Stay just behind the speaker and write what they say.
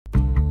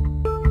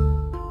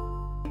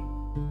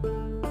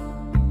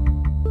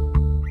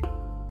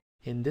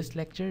In this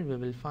lecture, we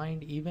will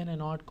find even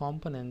and odd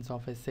components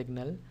of a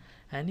signal.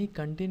 Any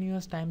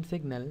continuous time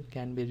signal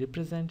can be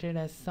represented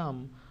as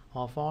sum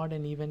of odd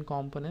and even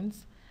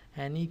components.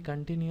 Any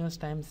continuous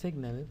time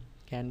signal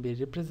can be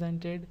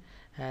represented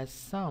as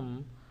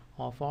sum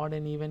of odd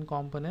and even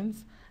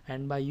components,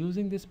 and by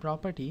using this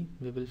property,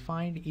 we will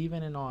find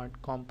even and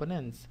odd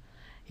components.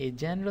 A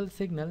general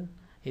signal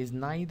is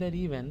neither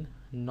even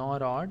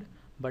nor odd,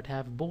 but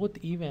have both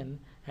even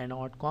and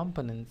odd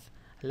components.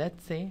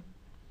 Let's say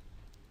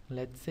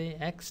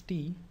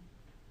xt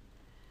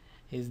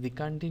is the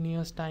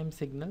continuous time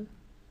signal.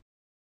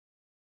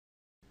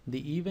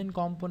 The even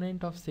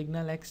component of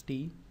signal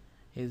xt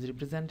is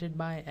represented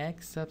by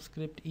x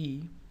subscript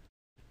e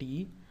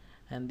t,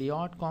 and the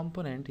odd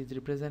component is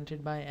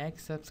represented by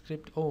x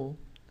subscript o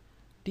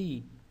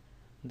t.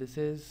 This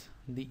is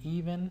the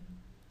even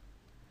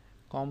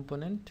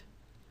component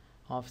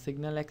of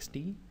signal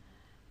xt,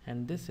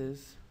 and this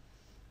is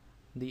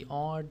the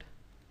odd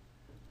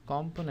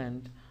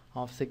component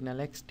of signal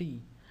xt.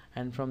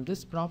 And from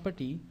this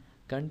property,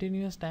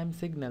 continuous time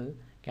signal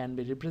can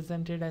be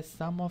represented as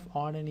sum of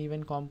odd and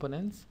even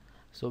components.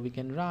 So we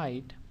can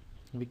write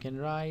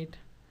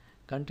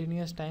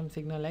continuous time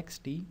signal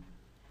xt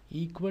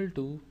equal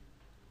to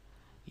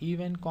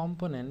even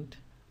component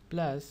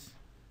plus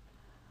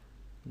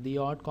the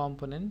odd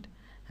component.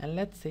 And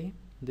let's say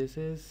this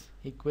is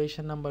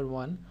equation number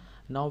 1.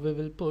 Now we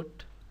will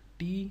put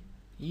t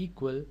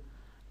equal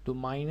to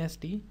minus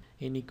t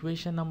in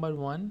equation number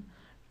 1.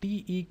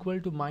 T equal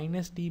to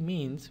minus t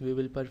means we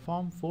will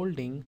perform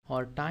folding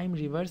or time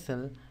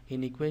reversal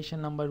in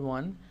equation number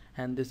 1,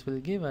 and this will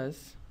give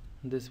us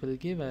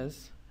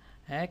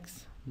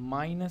x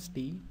minus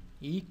t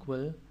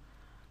equal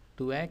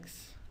to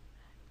x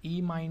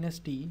e minus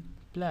t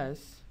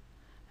plus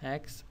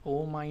x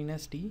o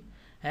minus t.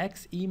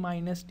 X e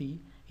minus t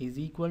is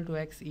equal to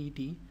x e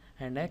t,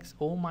 and x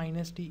o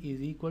minus t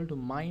is equal to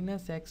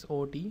minus x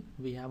o t.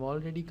 We have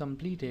already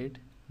completed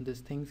these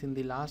things in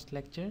the last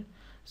lecture.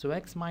 So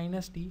x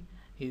minus t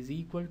is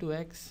equal to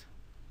x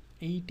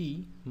e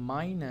t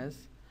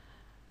minus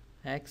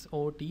x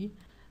o t,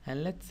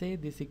 and let's say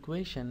this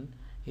equation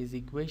is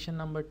equation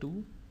number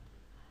 2,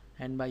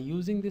 and by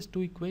using these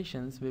two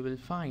equations we will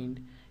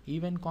find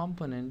even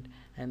component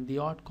and the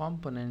odd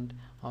component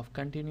of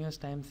continuous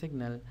time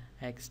signal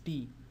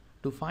xt.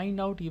 To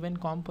find out even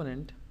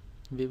component,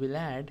 we will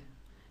add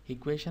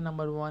equation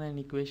number 1 and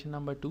equation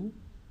number 2.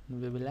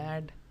 We will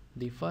add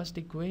the first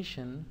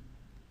equation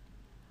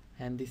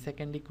and the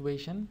second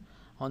equation.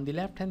 On the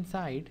left hand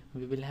side,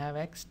 we will have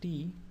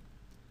xt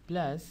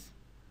plus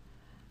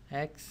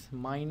x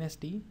minus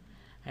t,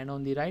 and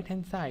on the right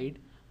hand side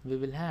we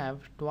will have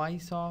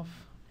twice of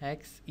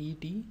x e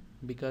t,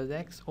 because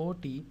x o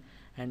t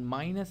and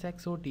minus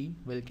x o t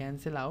will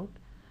cancel out.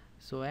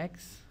 So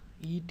x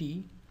e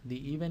t,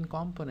 the even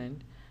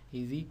component,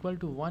 is equal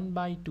to 1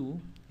 by 2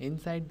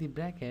 inside the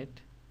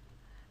bracket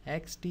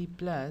xt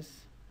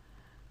plus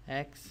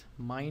x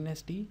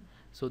minus t.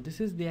 So this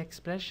is the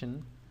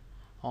expression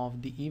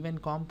of the even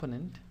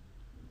component,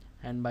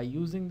 and by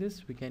using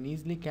this we can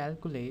easily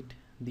calculate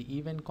the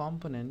even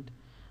component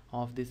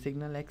of the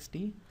signal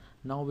xt.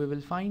 Now we will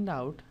find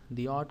out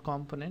the odd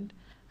component,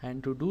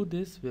 and to do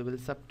this we will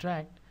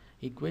subtract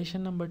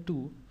equation number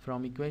 2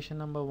 from equation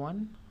number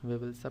 1. We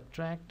will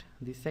subtract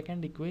the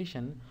second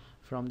equation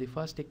from the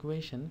first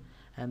equation,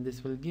 and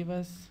this will give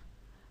us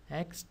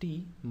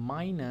xt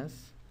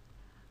minus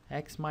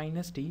x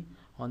minus t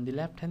on the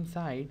left hand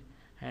side,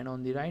 and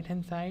on the right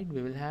hand side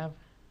we will have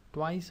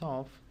twice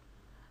of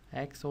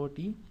x o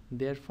t.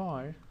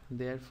 Therefore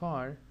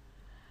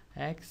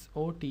x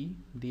o t,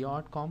 the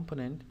odd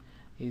component,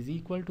 is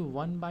equal to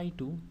 1 by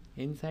 2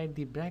 inside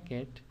the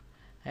bracket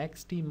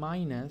xt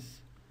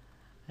minus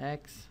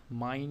x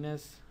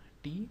minus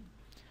t.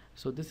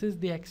 So this is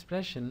the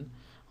expression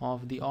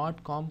of the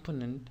odd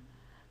component,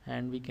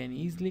 and we can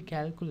easily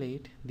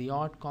calculate the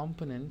odd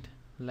component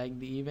like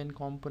the even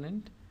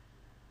component,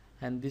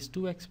 and these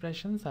two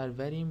expressions are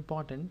very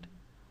important.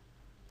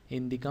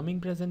 In the coming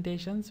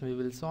presentations, we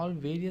will solve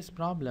various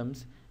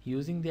problems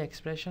using the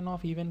expression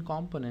of even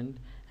component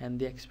and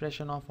the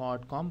expression of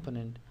odd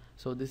component.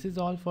 So this is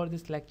all for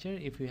this lecture.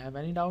 If you have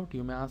any doubt,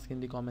 you may ask in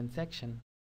the comment section.